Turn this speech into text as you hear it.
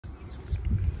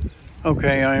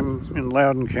Okay, I'm in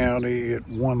Loudoun County at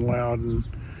One Loudoun,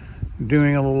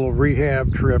 doing a little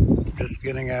rehab trip, just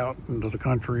getting out into the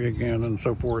country again and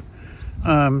so forth.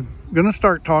 I'm going to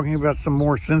start talking about some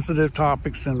more sensitive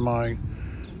topics in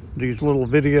these little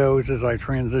videos as I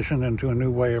transition into a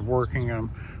new way of working.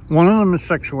 One of them is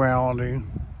sexuality,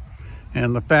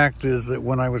 and the fact is that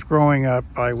when I was growing up,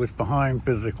 I was behind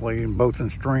physically, both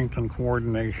in strength and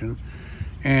coordination,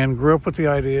 and grew up with the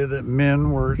idea that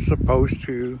men were supposed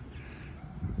to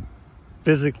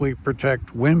physically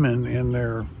protect women in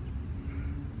their,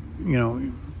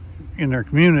 in their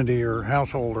community or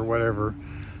household or whatever,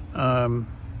 and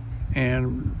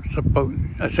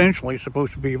essentially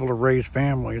supposed to be able to raise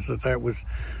families. That was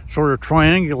sort of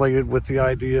triangulated with the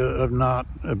idea of not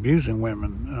abusing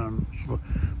women. So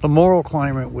the moral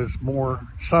climate was more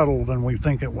subtle than we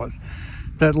think it was.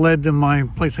 That led to my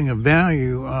placing a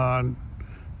value on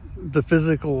the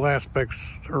physical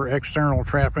aspects or external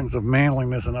trappings of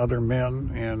manliness in other men,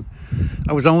 and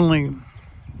I was only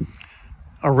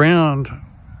around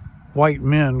white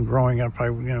men growing up.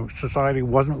 Society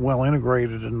wasn't well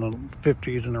integrated in the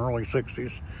 50s and early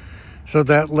 60s, so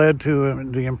that led to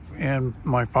and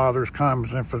my father's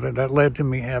comments for that led to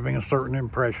me having a certain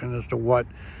impression as to what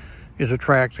is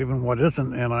attractive and what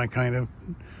isn't, and I kind of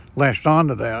latched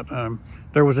onto that.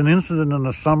 There was an incident in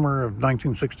the summer of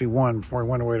 1961 before I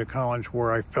went away to college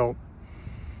where I felt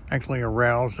actually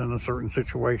aroused in a certain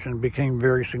situation. It became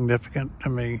very significant to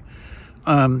me.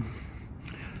 And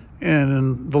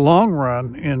in the long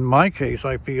run, in my case,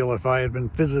 I feel if I had been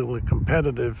physically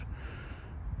competitive,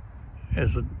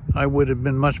 I would have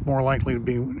been much more likely to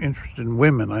be interested in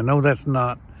women. I know that's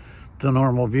not the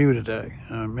normal view today.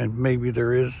 And maybe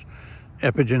there is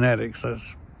epigenetics.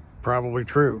 That's probably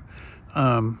true.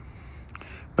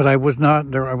 But I was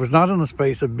not there. I was not in the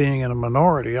space of being in a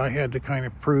minority. I had to kind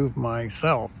of prove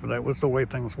myself. That was the way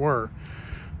things were.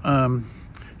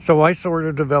 So I sort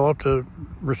of developed a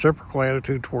reciprocal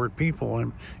attitude toward people,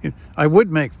 and I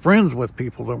would make friends with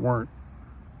people that weren't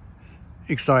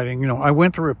exciting. I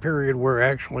went through a period where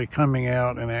actually coming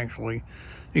out and actually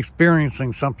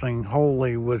experiencing something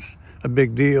wholly was a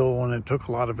big deal, and it took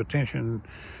a lot of attention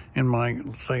in the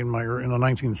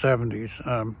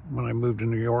 1970s, when I moved to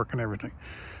New York and everything.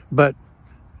 But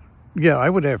yeah, I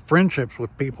would have friendships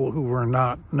with people who were I was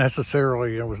not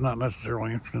necessarily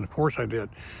interested in. Of course I did.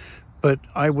 But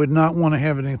I would not want to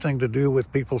have anything to do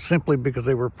with people simply because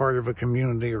they were part of a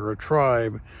community or a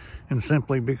tribe, and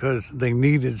simply because they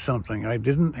needed something. I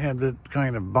didn't have that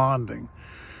kind of bonding.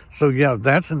 So yeah,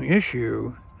 that's an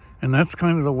issue, and that's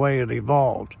kind of the way it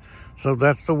evolved. So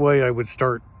that's the way I would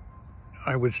start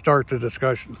the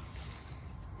discussion.